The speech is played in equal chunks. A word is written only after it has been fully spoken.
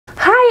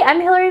Hi, I'm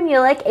Hillary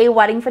Mulick, a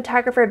wedding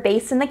photographer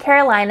based in the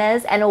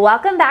Carolinas, and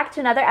welcome back to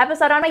another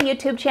episode on my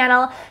YouTube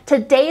channel.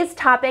 Today's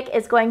topic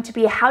is going to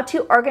be how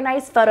to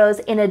organize photos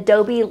in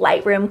Adobe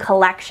Lightroom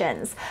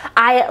collections.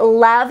 I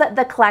love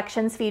the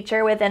collections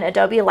feature within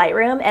Adobe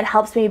Lightroom. It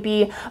helps me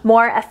be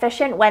more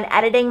efficient when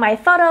editing my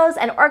photos,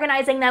 and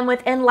organizing them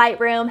within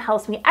Lightroom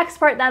helps me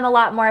export them a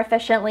lot more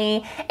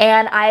efficiently.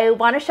 And I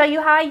want to show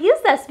you how I use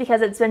this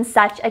because it's been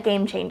such a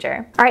game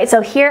changer. All right,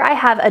 so here I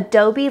have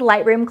Adobe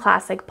Lightroom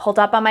Classic pulled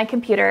up on my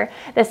computer.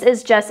 This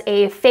is just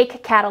a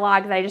fake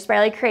catalog that I just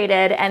barely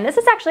created, and this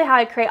is actually how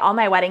I create all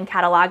my wedding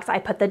catalogs. I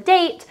put the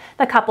date,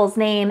 the couple's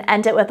name,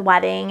 end it with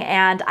wedding,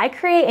 and I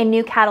create a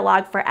new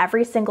catalog for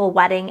every single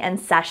wedding and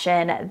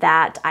session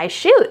that I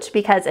shoot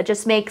because it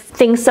just makes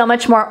things so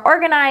much more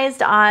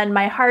organized on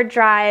my hard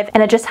drive,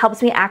 and it just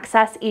helps me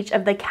access each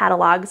of the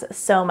catalogs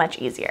so much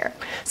easier.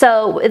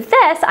 So with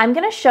this, I'm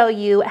going to show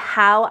you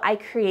how I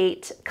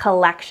create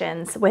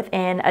collections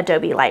within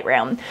Adobe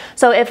Lightroom.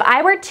 So if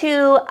I were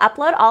to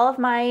upload all of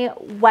my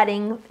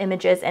wedding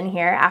images in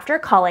here after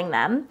culling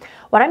them,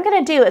 what I'm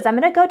going to do is I'm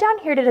going to go down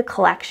here to the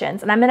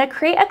collections, and I'm going to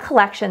create a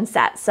collection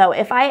set. So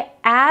if I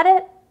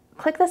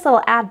click this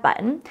little add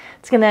button,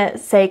 it's going to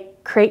say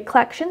create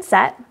collection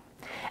set.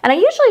 And I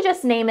usually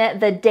just name it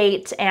the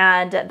date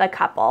and the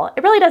couple.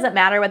 It really doesn't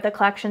matter what the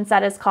collection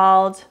set is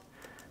called.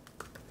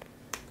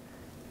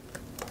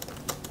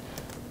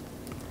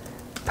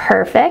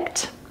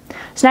 Perfect.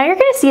 So now you're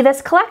going to see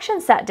this collection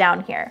set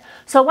down here.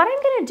 So what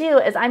I'm going to do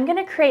is I'm going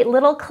to create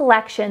little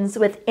collections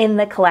within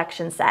the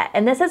collection set.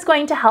 And this is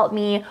going to help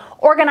me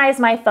organize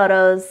my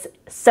photos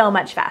so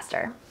much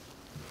faster.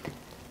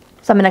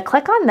 So I'm going to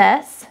click on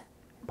this,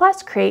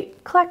 plus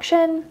create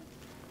collection.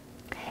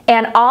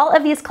 And all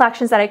of these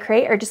collections that I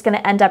create are just going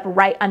to end up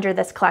right under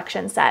this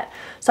collection set.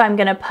 So I'm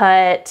going to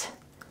put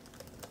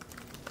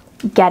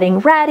getting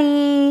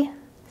ready.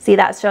 See,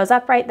 that shows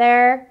up right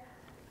there.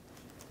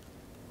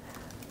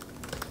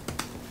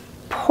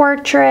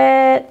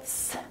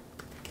 Portraits,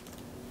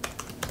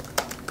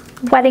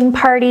 wedding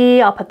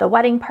party, I'll put the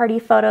wedding party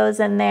photos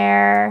in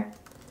there,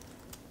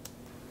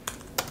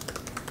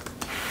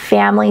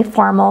 family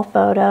formal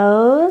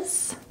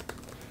photos,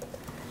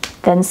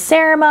 then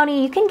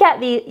ceremony. You can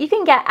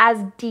get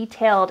as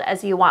detailed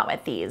as you want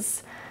with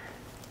these.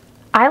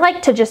 I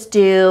like to just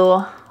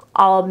do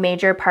all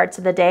major parts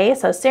of the day,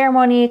 so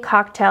ceremony,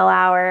 cocktail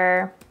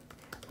hour,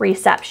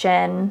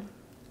 reception.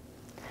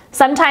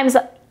 Sometimes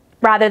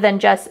rather than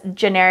just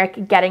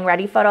generic getting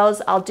ready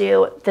photos, I'll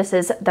do, this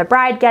is the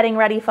bride getting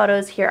ready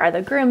photos, here are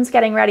the groom's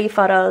getting ready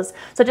photos.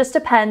 So it just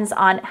depends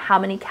on how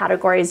many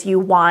categories you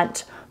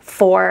want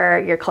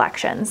for your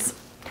collections.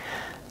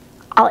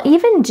 I'll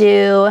even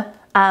do,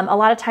 a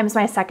lot of times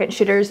my second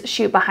shooters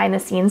shoot behind the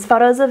scenes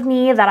photos of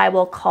me that I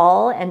will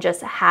cull and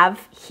just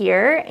have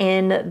here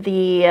in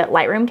the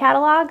Lightroom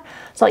catalog.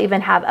 So I'll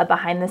even have a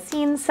behind the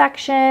scenes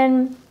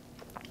section.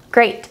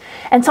 Great.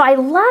 And so I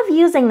love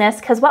using this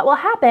because what will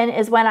happen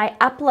is when I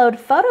upload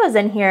photos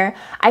in here,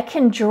 I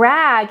can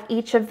drag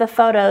each of the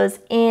photos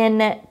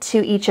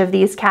into each of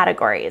these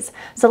categories.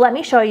 So let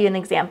me show you an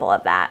example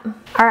of that.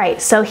 All right,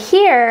 so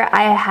here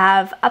I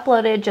have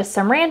uploaded just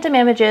some random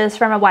images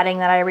from a wedding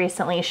that I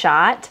recently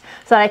shot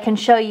so that I can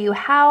show you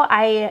how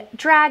I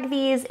drag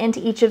these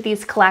into each of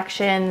these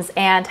collections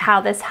and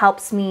how this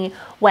helps me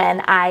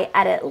when I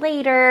edit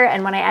later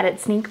and when I edit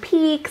sneak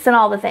peeks and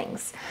all the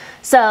things.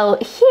 So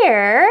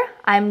here,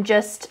 I'm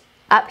just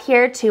up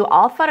here to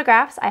all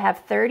photographs. I have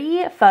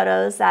 30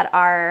 photos that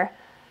are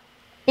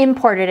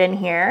imported in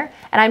here,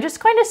 and I'm just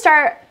going to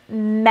start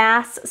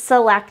mass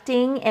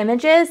selecting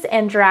images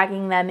and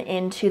dragging them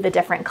into the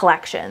different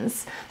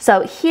collections.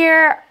 So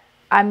here,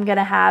 I'm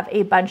gonna have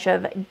a bunch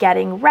of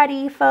getting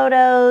ready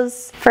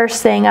photos.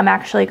 First thing, I'm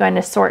actually going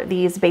to sort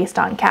these based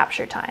on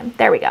capture time.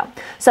 There we go.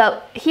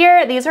 So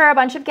here, these are a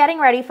bunch of getting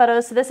ready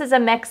photos. So this is a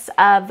mix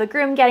of the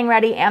groom getting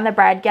ready and the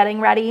bride getting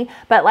ready.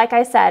 But like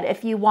I said,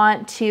 if you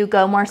want to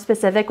go more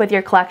specific with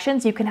your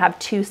collections, you can have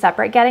two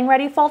separate getting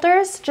ready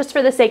folders. Just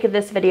for the sake of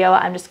this video,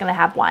 I'm just gonna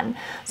have one.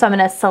 So I'm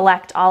gonna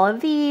select all of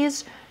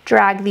these,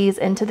 drag these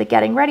into the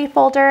getting ready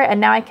folder,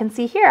 and now I can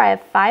see here I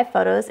have 5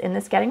 photos in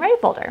this getting ready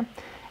folder.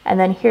 And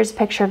then here's a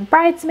picture of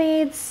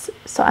bridesmaids.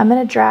 So I'm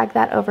gonna drag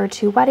that over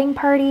to wedding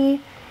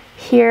party.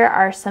 Here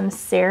are some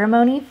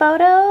ceremony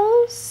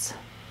photos.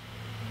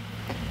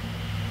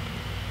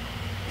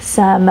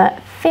 Some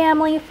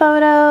family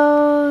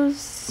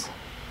photos.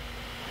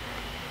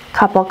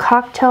 Couple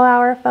cocktail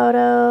hour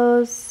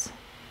photos.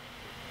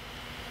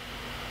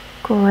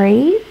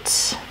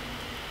 Great.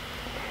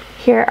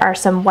 Here are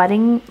some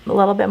a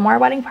little bit more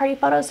wedding party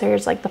photos. So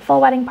here's like the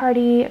full wedding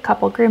party, a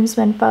couple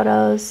groomsmen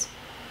photos.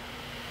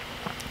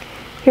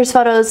 Here's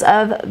photos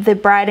of the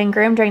bride and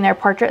groom during their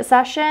portrait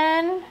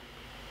session.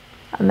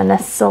 I'm gonna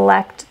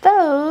select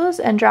those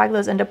and drag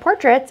those into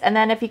portraits. And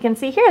then if you can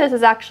see here, this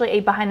is actually a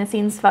behind the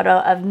scenes photo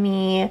of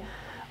me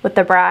with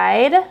the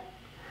bride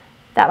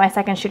that my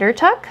second shooter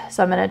took.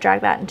 So I'm gonna drag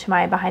that into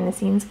my behind the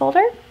scenes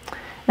folder.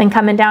 Then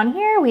coming down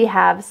here, we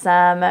have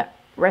some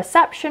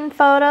reception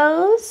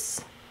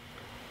photos.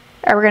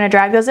 or we're gonna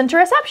drag those into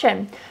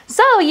reception.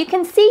 So you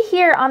can see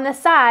here on the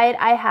side,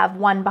 I have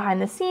 1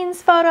 behind the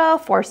scenes photo,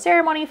 4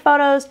 ceremony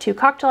photos, 2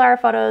 cocktail hour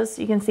photos.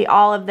 You can see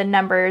all of the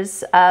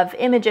numbers of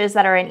images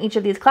that are in each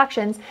of these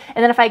collections.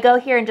 And then if I go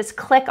here and just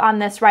click on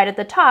this right at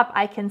the top,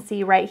 I can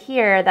see right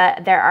here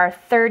that there are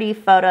 30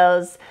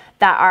 photos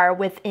that are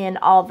within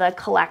all the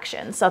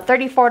collections. So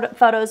 34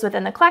 photos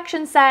within the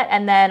collection set,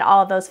 and then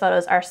all of those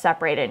photos are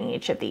separated in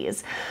each of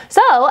these.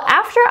 So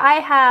after I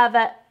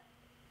have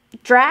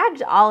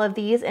dragged all of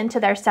these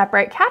into their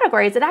separate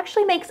categories, it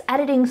actually makes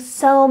editing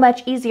so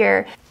much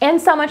easier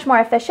and so much more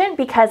efficient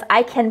because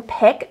I can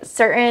pick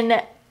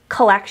certain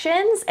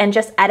collections and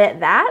just edit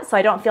that. So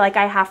I don't feel like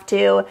I have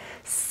to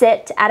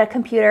sit at a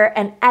computer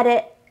and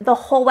edit the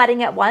whole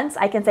wedding at once.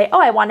 I can say, oh,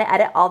 I want to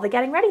edit all the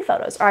getting ready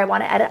photos, or I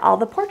want to edit all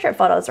the portrait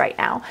photos right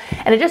now.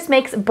 And it just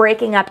makes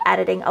breaking up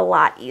editing a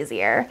lot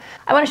easier.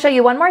 I want to show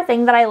you one more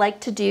thing that I like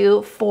to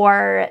do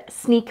for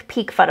sneak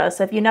peek photos.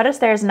 So if you notice,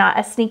 there's not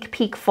a sneak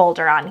peek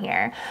folder on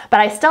here, but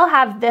I still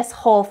have this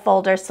whole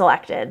folder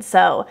selected.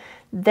 So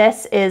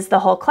this is the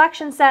whole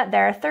collection set.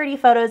 There are 30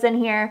 photos in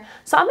here.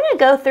 So I'm going to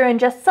go through and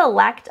just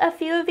select a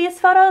few of these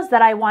photos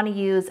that I want to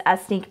use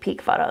as sneak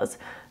peek photos.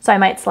 So I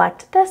might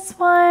select this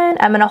one.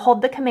 I'm going to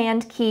hold the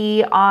command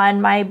key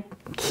on my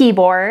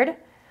keyboard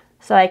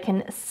so I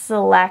can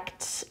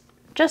select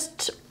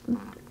just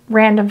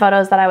random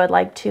photos that I would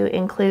like to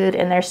include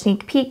in their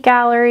sneak peek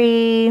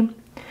gallery.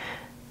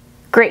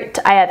 Great,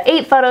 I have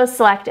 8 photos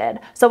selected.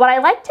 So what I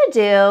like to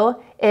do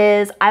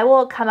is I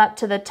will come up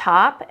to the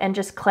top and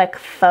just click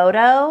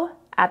photo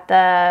at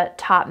the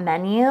top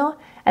menu,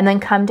 and then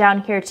come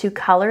down here to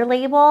color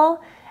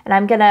label, and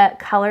I'm gonna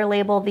color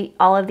label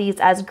all of these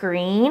as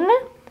green.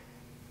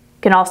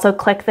 You can also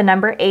click the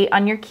number 8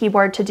 on your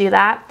keyboard to do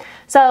that.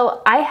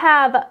 So I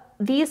have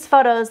these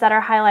photos that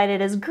are highlighted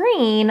as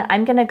green.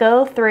 I'm gonna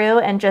go through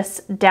and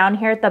just down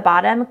here at the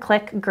bottom,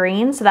 click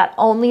green so that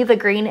only the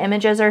green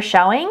images are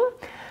showing.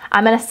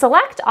 I'm gonna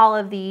select all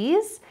of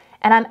these,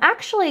 and I'm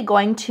actually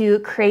going to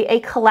create a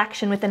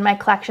collection within my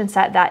collection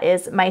set that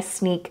is my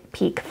sneak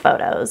peek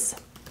photos.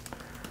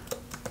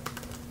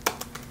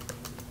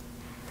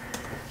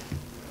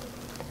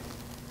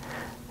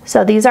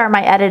 So these are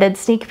my edited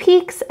sneak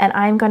peeks, and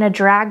I'm gonna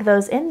drag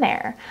those in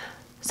there.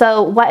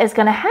 So what is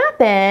gonna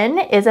happen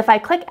is if I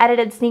click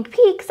edited sneak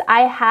peeks,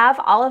 I have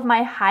all of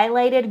my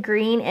highlighted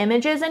green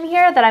images in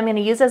here that I'm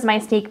gonna use as my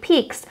sneak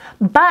peeks.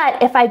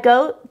 But if I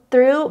go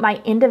through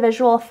my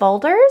individual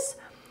folders,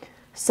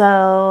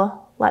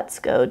 so let's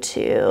go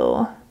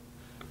to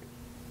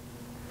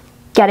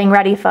getting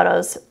ready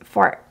photos,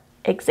 for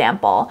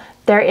example,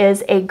 there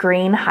is a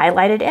green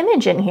highlighted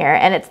image in here,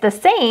 and it's the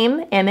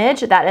same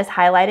image that is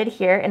highlighted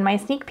here in my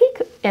sneak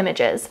peek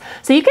images.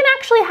 So you can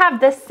actually have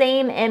the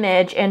same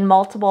image in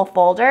multiple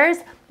folders,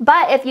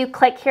 but if you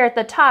click here at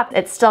the top,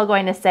 it's still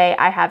going to say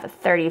I have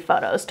 30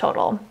 photos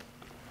total,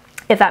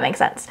 if that makes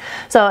sense.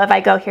 So if I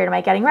go here to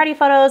my getting ready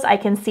photos, I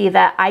can see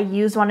that I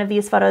use one of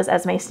these photos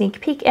as my sneak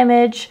peek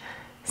image.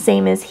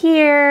 Same as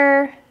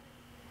here.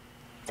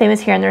 Same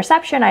as here in the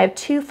reception. I have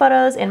 2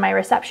 photos in my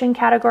reception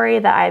category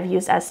that I've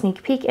used as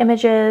sneak peek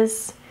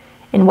images.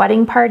 In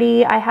wedding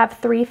party, I have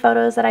 3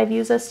 photos that I've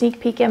used as sneak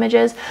peek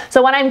images.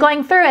 So when I'm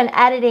going through and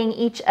editing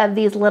each of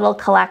these little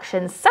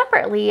collections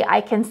separately,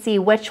 I can see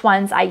which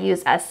ones I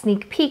use as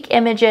sneak peek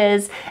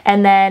images,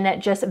 and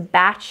then just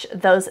batch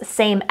those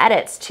same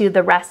edits to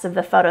the rest of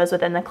the photos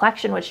within the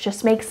collection, which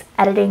just makes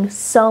editing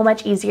so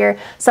much easier,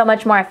 so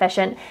much more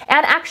efficient.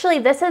 And actually,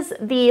 this is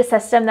the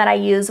system that I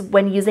use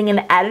when using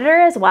an editor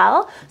as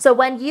well. So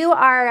when you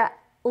are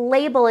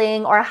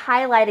labeling or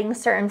highlighting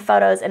certain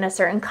photos in a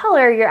certain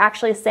color, you're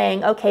actually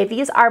saying, okay,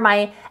 these are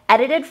my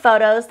edited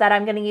photos that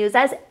I'm going to use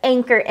as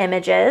anchor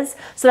images,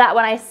 so that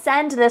when I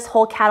send this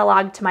whole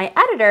catalog to my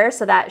editor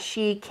so that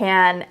she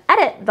can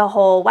edit the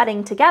whole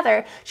wedding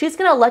together, she's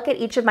going to look at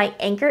each of my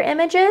anchor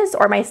images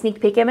or my sneak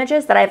peek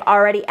images that I've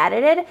already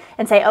edited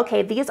and say,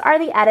 okay, these are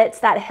the edits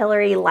that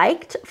Hillary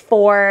liked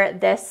for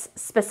this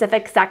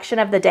specific section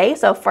of the day.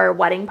 So for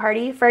wedding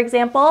party, for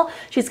example,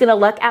 she's going to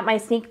look at my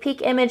sneak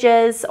peek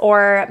images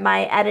or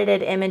my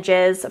edited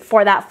images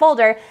for that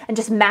folder and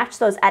just match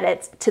those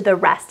edits to the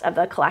rest of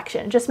the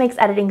collection. Just makes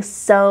editing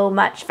so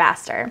much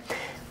faster.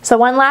 So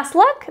one last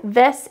look,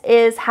 this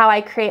is how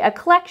I create a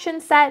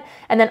collection set,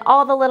 and then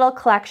all the little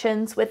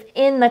collections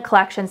within the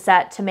collection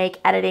set to make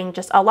editing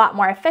just a lot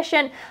more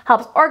efficient,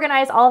 helps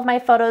organize all of my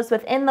photos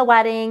within the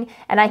wedding,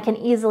 and I can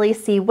easily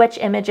see which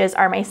images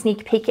are my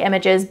sneak peek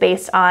images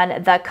based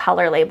on the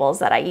color labels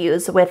that I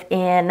use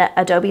within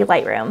Adobe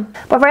Lightroom.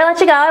 Before I let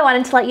you go, I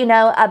wanted to let you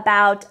know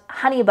about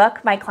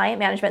HoneyBook, my client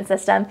management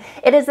system.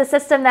 It is the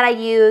system that I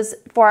use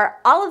for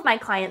all of my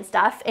client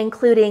stuff,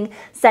 including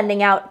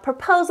sending out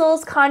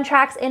proposals,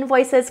 contracts,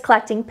 invoices,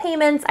 collecting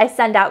payments. I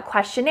send out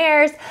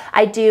questionnaires.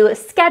 I do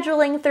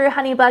scheduling through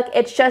HoneyBook.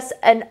 It's just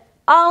an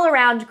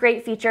all-around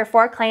great feature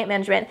for client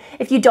management.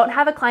 If you don't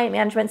have a client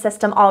management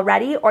system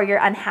already, or you're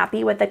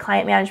unhappy with the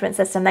client management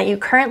system that you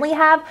currently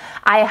have,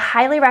 I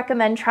highly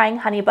recommend trying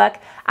HoneyBook.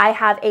 I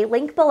have a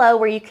link below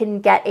where you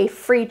can get a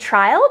free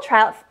trial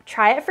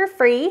try it for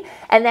free.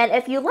 And then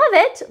if you love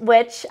it,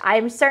 which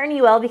I'm certain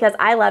you will because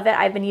I love it,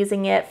 I've been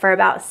using it for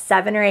about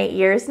 7 or 8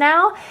 years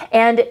now.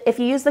 And if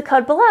you use the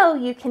code below,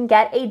 you can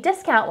get a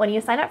discount when you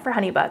sign up for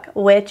HoneyBook,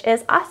 which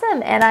is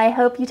awesome. And I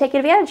hope you take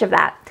advantage of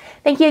that.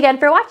 Thank you again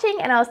for watching,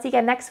 and I'll see you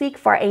again next week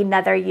for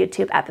another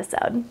YouTube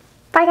episode.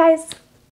 Bye guys.